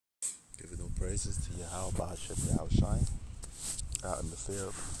Praises to Yahweh Bahasham Yahushai out in the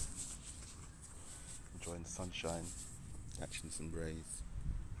field, enjoying the sunshine, catching some rays.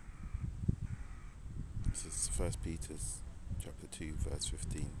 This is 1 Peter chapter 2 verse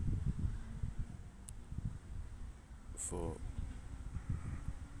 15. For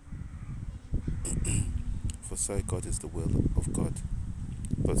so God is the will of God,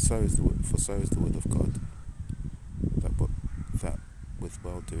 but so is the will of God, that with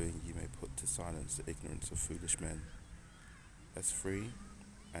well doing you may put to silence the ignorance of foolish men, as free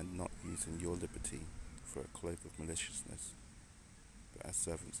and not using your liberty for a cloak of maliciousness, but as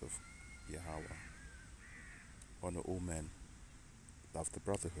servants of Yahweh. Honor all men, love the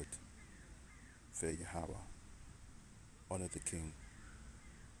brotherhood, fear Yahweh, honor the king.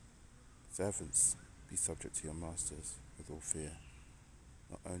 Servants, be subject to your masters with all fear,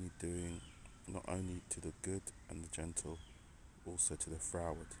 not only to the good and the gentle, also to the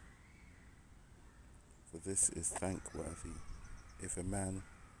froward. For this is thankworthy, if a man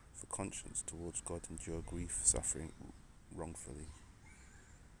for conscience towards God endure grief, suffering wrongfully.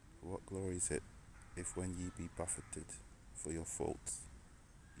 For what glory is it, if when ye be buffeted for your faults,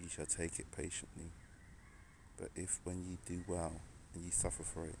 ye shall take it patiently? But if when ye do well, and ye suffer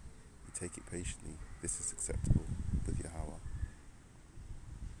for it, ye take it patiently, this is acceptable with Yahweh.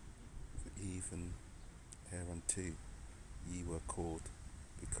 For even hereunto ye were called,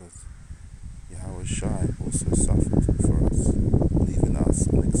 because Yahweh Shai also suffered for us, leaving us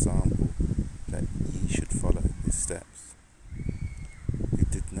an example that ye should follow his steps, who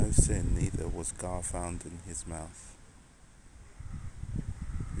did no sin, neither was guile found in his mouth,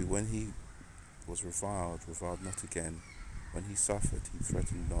 who when he was reviled not again, when he suffered, he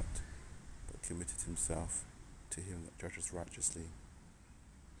threatened not, but committed himself to him that judges righteously,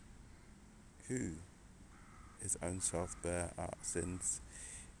 who his own self bare our sins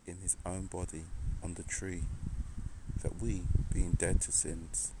in his own body on the tree, that we, being dead to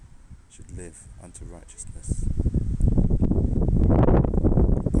sins, should live unto righteousness.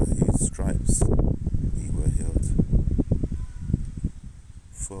 By whose stripes we were healed.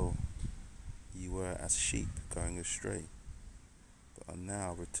 For ye were as sheep going astray, but are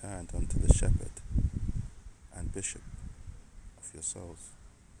now returned unto the shepherd and bishop of your souls.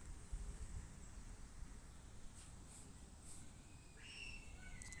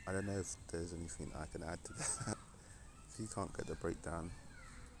 I don't know if there's anything I can add to that. If you can't get the breakdown,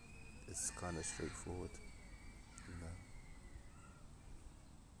 it's kind of straightforward, you know.